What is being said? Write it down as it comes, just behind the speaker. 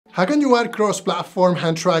How can you add cross-platform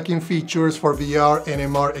hand tracking features for VR and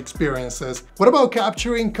MR experiences? What about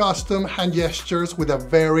capturing custom hand gestures with a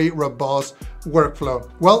very robust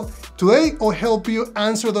workflow? Well, today I'll help you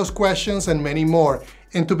answer those questions and many more.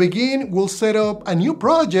 And to begin, we'll set up a new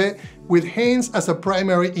project with hands as a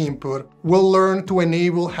primary input. We'll learn to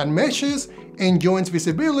enable hand meshes and joints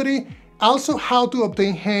visibility, also how to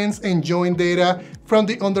obtain hands and joint data from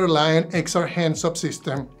the underlying XR hand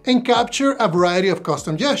subsystem, and capture a variety of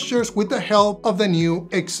custom gestures with the help of the new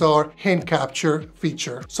XR hand capture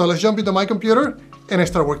feature. So let's jump into my computer and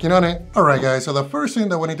start working on it. All right, guys, so the first thing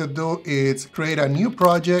that we need to do is create a new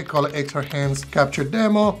project called XR Hands Capture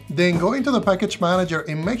Demo. Then go into the package manager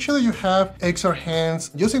and make sure that you have XR Hands.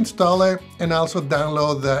 Just install it and also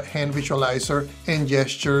download the hand visualizer and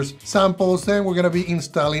gestures samples. Then we're gonna be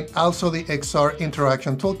installing also the XR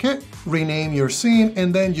interaction toolkit. Rename your scene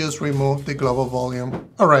and then just remove the global volume.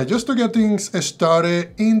 All right, just to get things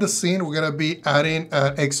started in the scene, we're gonna be adding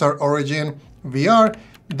an XR Origin VR.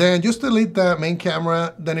 Then just delete the main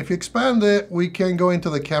camera. Then if you expand it, we can go into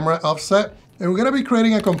the camera offset. And we're gonna be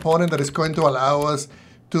creating a component that is going to allow us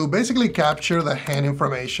to basically capture the hand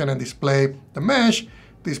information and display the mesh,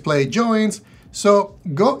 display joints. So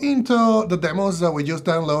go into the demos that we just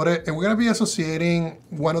downloaded, and we're gonna be associating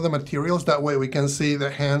one of the materials. That way we can see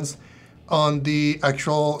the hands on the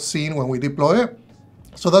actual scene when we deploy it.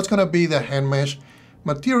 So that's gonna be the hand mesh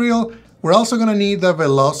material. We're also gonna need the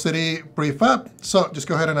velocity prefab. So just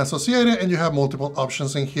go ahead and associate it, and you have multiple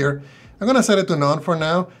options in here. I'm gonna set it to none for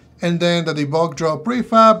now. And then the debug draw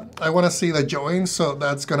prefab, I wanna see the joints, so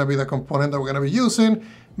that's gonna be the component that we're gonna be using.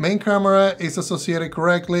 Main camera is associated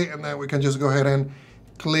correctly, and then we can just go ahead and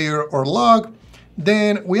clear or log.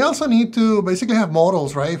 Then we also need to basically have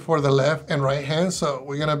models, right, for the left and right hand. So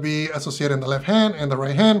we're gonna be associating the left hand and the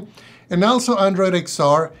right hand. And also Android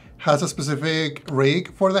XR has a specific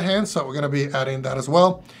rig for the hand, so we're gonna be adding that as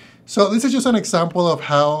well. So this is just an example of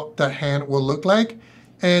how the hand will look like.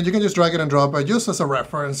 And you can just drag it and drop it just as a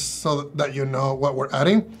reference so that you know what we're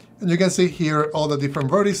adding. And you can see here all the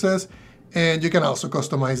different vertices, and you can also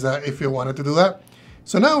customize that if you wanted to do that.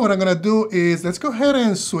 So now what I'm gonna do is, let's go ahead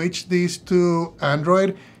and switch these to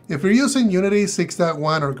Android. If you're using Unity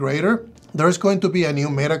 6.1 or greater, there's going to be a new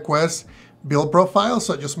MetaQuest build profile,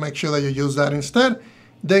 so just make sure that you use that instead.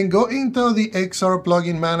 Then go into the XR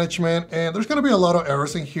plugin management, and there's gonna be a lot of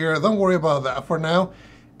errors in here. Don't worry about that for now.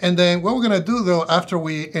 And then what we're gonna do though, after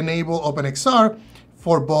we enable OpenXR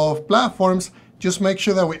for both platforms, just make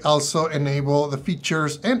sure that we also enable the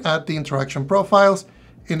features and add the interaction profiles.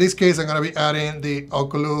 In this case, I'm gonna be adding the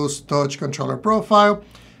Oculus Touch Controller profile.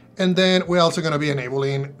 And then we're also gonna be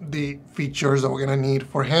enabling the features that we're gonna need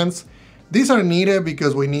for hands. These are needed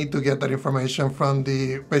because we need to get that information from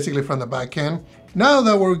basically from the backend. Now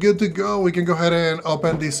that we're good to go, we can go ahead and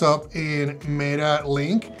open this up in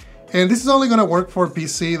MetaLink. And this is only gonna work for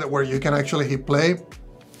PC where you can actually hit play.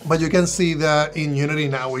 But you can see that in Unity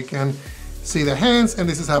now we can see the hands, and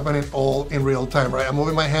this is happening all in real time, right? I'm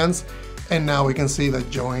moving my hands, and now we can see the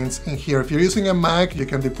joints in here. If you're using a Mac, you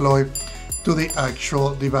can deploy to the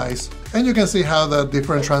actual device. And you can see how the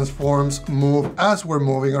different transforms move as we're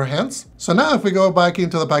moving our hands. So now if we go back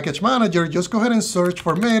into the package manager, just go ahead and search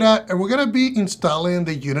for Meta, and we're gonna be installing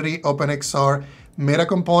the Unity OpenXR Meta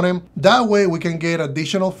component. That way we can get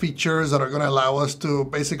additional features that are gonna allow us to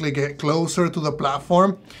basically get closer to the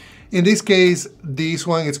platform. In this case, this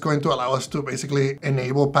one is going to allow us to basically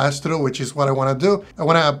enable pass-through, which is what I wanna do. I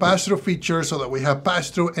wanna have pass-through features so that we have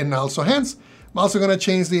pass-through and also hands. I'm also gonna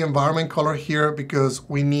change the environment color here because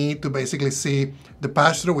we need to basically see the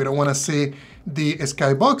pass-through. We don't wanna see the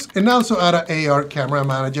skybox. And also add an AR camera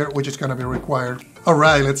manager, which is gonna be required. All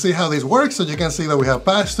right, let's see how this works. So you can see that we have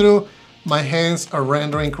pass-through. My hands are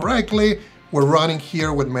rendering correctly. We're running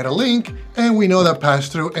here with MetaLink, and we know that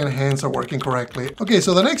pass-through and hands are working correctly. Okay,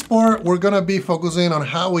 so the next part, we're gonna be focusing on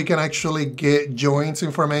how we can actually get joints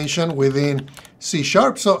information within C#.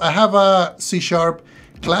 So I have a C#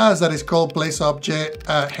 class that is called placeObject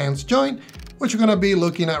hands joint, which we're gonna be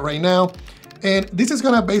looking at right now. And this is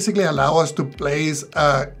gonna basically allow us to place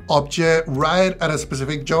an object right at a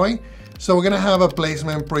specific joint. So we're gonna have a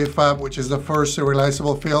placement prefab, which is the first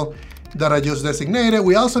serializable field that I just designated.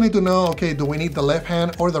 We also need to know, okay, do we need the left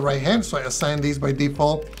hand or the right hand? So I assign these by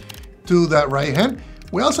default to that right hand.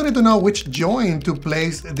 We also need to know which joint to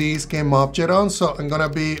place this game object on. So I'm gonna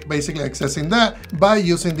be basically accessing that by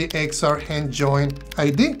using the XR hand joint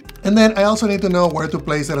ID. And then I also need to know where to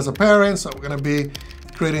place it as a parent. So we're gonna be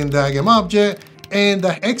creating that game object. And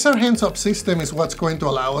the XR hand subsystem is what's going to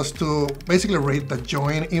allow us to basically read the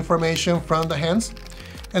joint information from the hands.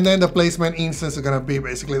 And then the placement instance is gonna be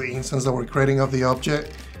basically the instance that we're creating of the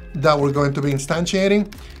object that we're going to be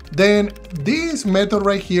instantiating. Then this method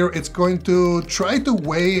right here, it's going to try to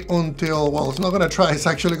wait until, well, it's not going to try, it's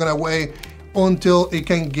actually going to wait until it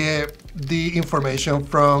can get the information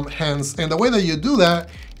from hands. And the way that you do that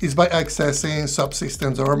is by accessing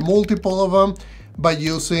subsystems. There are multiple of them by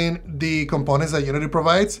using the components that Unity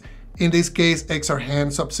provides. In this case, XR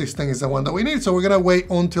hand subsystem is the one that we need. So we're going to wait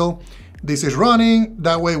until this is running.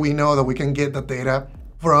 That way we know that we can get the data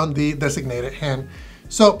from the designated hand.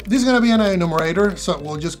 So this is going to be an enumerator. So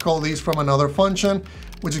we'll just call this from another function,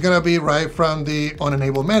 which is going to be right from the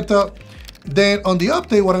onEnable method. Then on the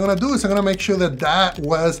update, what I'm going to do is I'm going to make sure that that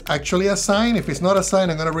was actually assigned. If it's not assigned,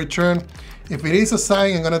 I'm going to return. If it is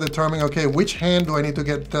assigned, I'm going to determine, okay, which hand do I need to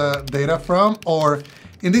get the data from? Or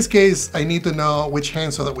in this case, I need to know which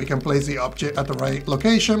hand so that we can place the object at the right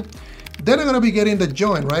location. Then I'm going to be getting the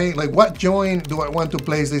join, right? Like what join do I want to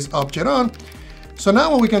place this object on? So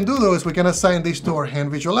now what we can do though is we can assign this to our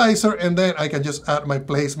hand visualizer, and then I can just add my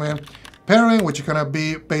placement parent, which is going to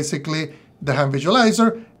be basically the hand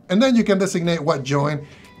visualizer. And then you can designate what join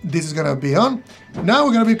this is going to be on. Now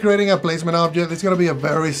we're going to be creating a placement object. It's going to be a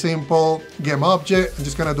very simple game object. I'm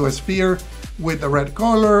just going to do a sphere with the red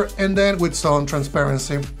color and then with some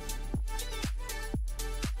transparency.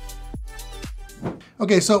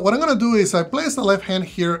 Okay, so what I'm going to do is I place the left hand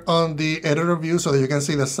here on the editor view so that you can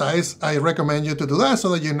see the size. I recommend you to do that so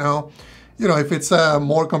that you know, if it's a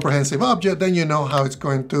more comprehensive object, then you know how it's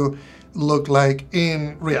going to look like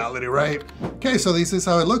in reality, right? Okay, so this is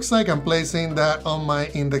how it looks like. I'm placing that on my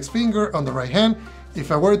index finger on the right hand.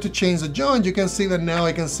 If I were to change the joint, you can see that now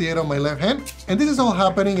I can see it on my left hand. And this is all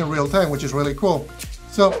happening in real time, which is really cool.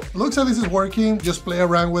 So looks like this is working. Just play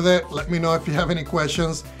around with it. Let me know if you have any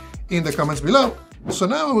questions in the comments below. So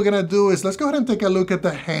now what we're gonna do is let's go ahead and take a look at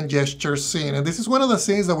the hand gesture scene. And this is one of the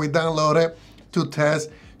scenes that we downloaded to test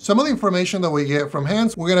some of the information that we get from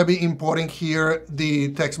hands. We're gonna be importing here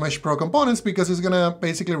the Text Mesh Pro components because it's gonna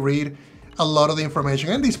basically read a lot of the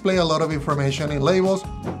information and display a lot of information in labels.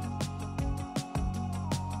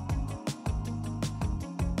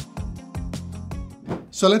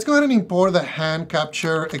 So let's go ahead and import the hand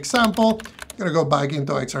capture example. I'm gonna go back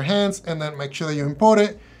into XR hands and then make sure that you import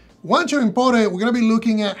it. Once you import it, we're gonna be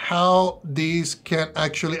looking at how these can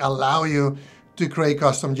actually allow you to create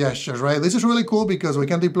custom gestures, right? This is really cool because we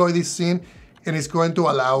can deploy this scene and it's going to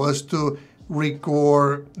allow us to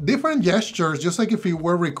record different gestures, just like if we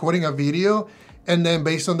were recording a video. And then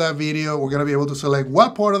based on that video, we're gonna be able to select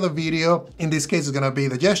what part of the video, in this case, is gonna be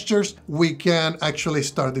the gestures, we can actually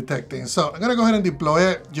start detecting. So I'm gonna go ahead and deploy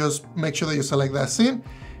it. Just make sure that you select that scene.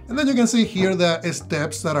 And then you can see here the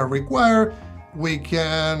steps that are required. We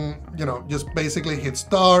can, just basically hit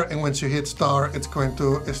start. And once you hit start, it's going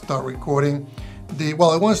to start recording it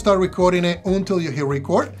won't start recording it until you hit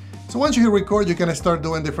record. So once you hit record, you can start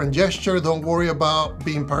doing different gestures. Don't worry about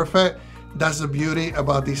being perfect. That's the beauty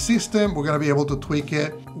about this system. We're gonna be able to tweak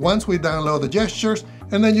it once we download the gestures,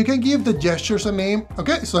 and then you can give the gestures a name.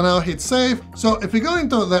 Okay, so now hit save. So if we go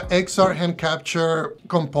into the XR hand capture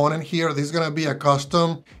component here, this is gonna be a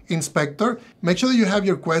custom inspector. Make sure that you have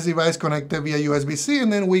your Quest device connected via USB-C,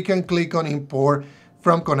 and then we can click on import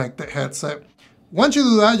from connected headset. Once you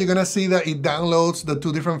do that, you're gonna see that it downloads the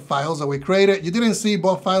two different files that we created. You didn't see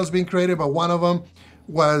both files being created, but one of them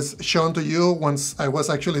was shown to you once I was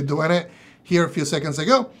actually doing it here a few seconds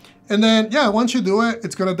ago. And then, yeah, once you do it,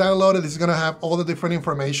 it's gonna download it. It's gonna have all the different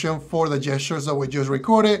information for the gestures that we just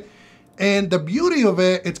recorded. And the beauty of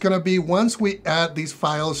it, it's gonna be once we add these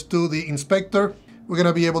files to the inspector, we're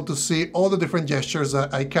gonna be able to see all the different gestures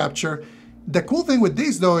that I capture. The cool thing with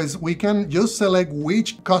this though is we can just select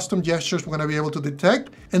which custom gestures we're gonna be able to detect.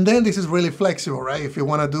 And then this is really flexible, right? If you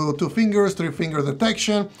wanna do 2 fingers, 3 finger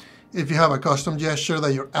detection, if you have a custom gesture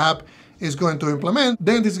that your app is going to implement,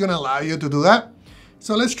 then this is gonna allow you to do that.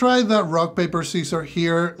 So let's try the rock, paper, scissors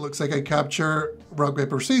here. Looks like I capture rock,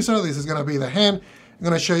 paper, scissors. This is gonna be the hand. I'm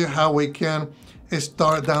gonna show you how we can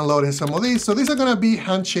start downloading some of these. So these are gonna be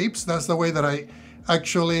hand shapes. That's the way that I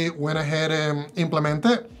actually went ahead and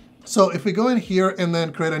implemented. So if we go in here and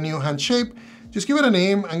then create a new hand shape, just give it a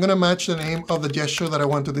name. I'm gonna match the name of the gesture that I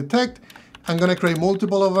want to detect. I'm gonna create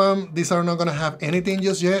multiple of them. These are not gonna have anything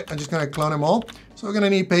just yet. I'm just gonna clone them all. So we're gonna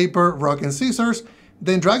need paper, rock, and scissors.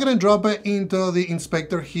 Then drag it and drop it into the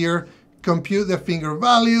inspector here, compute the finger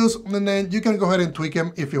values, and then you can go ahead and tweak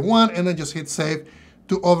them if you want, and then just hit save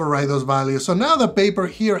to override those values. So now the paper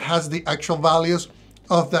here has the actual values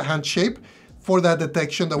of the hand shape for that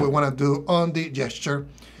detection that we wanna do on the gesture.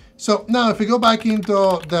 So now if we go back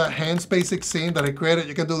into the hands basic scene that I created,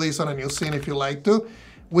 you can do this on a new scene if you like to.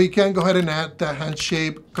 We can go ahead and add the hand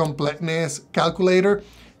shape completeness calculator.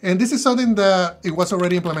 And this is something that it was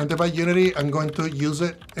already implemented by Unity. I'm going to use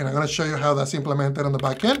it, and I'm going to show you how that's implemented on the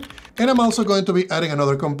back end. And I'm also going to be adding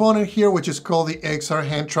another component here, which is called the XR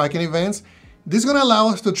hand tracking events. This is going to allow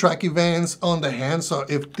us to track events on the hand. So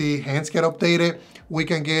if the hands get updated, we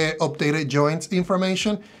can get updated joints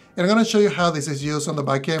information. And I'm going to show you how this is used on the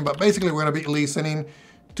back end. But basically, we're going to be listening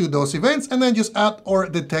to those events and then just add our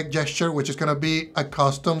detect gesture, which is going to be a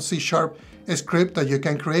custom C# script that you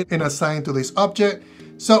can create and assign to this object.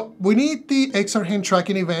 So we need the XR hand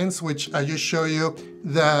tracking events, which I just show you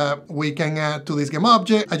that we can add to this game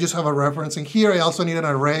object. I just have a reference in here. I also need an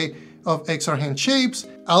array of XR hand shapes,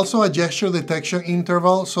 also a gesture detection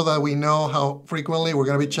interval so that we know how frequently we're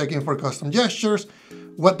going to be checking for custom gestures,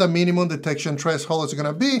 what the minimum detection threshold is going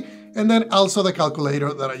to be, and then also the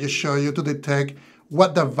calculator that I just showed you to detect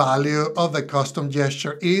what the value of the custom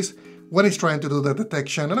gesture is when it's trying to do the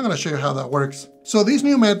detection, and I'm going to show you how that works. So this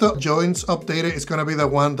new method, joints updated, is going to be the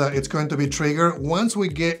one that it's going to be triggered once we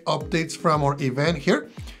get updates from our event here.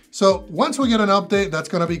 So once we get an update, that's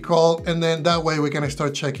going to be called, and then that way we can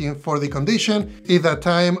start checking for the condition. If the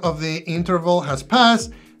time of the interval has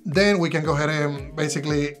passed, then we can go ahead and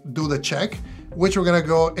basically do the check, which we're going to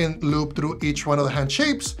go and loop through each one of the hand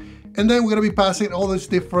shapes. And then we're going to be passing all these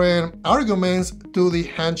different arguments to the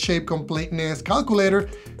hand shape completeness calculator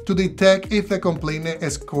to detect if the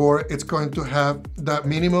completeness score is going to have the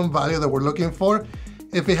minimum value that we're looking for.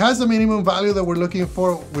 If it has the minimum value that we're looking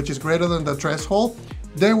for, which is greater than the threshold,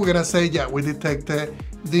 then we're going to say, yeah, we detected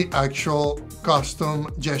the actual custom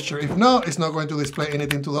gesture. If not, it's not going to display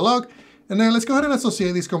anything to the log. And then let's go ahead and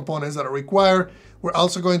associate these components that are required. We're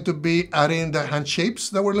also going to be adding the hand shapes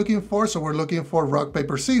that we're looking for. So we're looking for rock,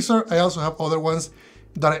 paper, scissors. I also have other ones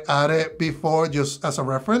that I added before just as a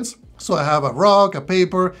reference. So I have a rock, a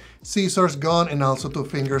paper, scissors, gun, and also 2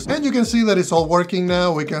 fingers. And you can see that it's all working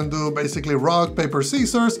now. We can do basically rock, paper,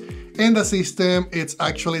 scissors, and the system, it's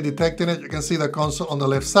actually detecting it. You can see the console on the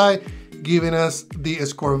left side, giving us the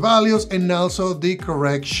score values, and also the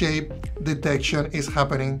correct shape detection is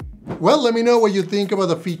happening. Well, let me know what you think about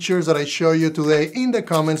the features that I show you today in the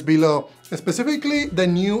comments below, specifically the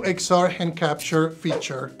new XR hand capture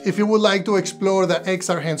feature. If you would like to explore the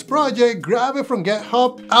XR hands project, grab it from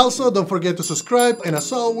GitHub. Also, don't forget to subscribe, and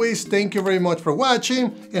as always, thank you very much for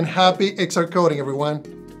watching, and happy XR coding,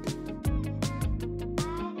 everyone.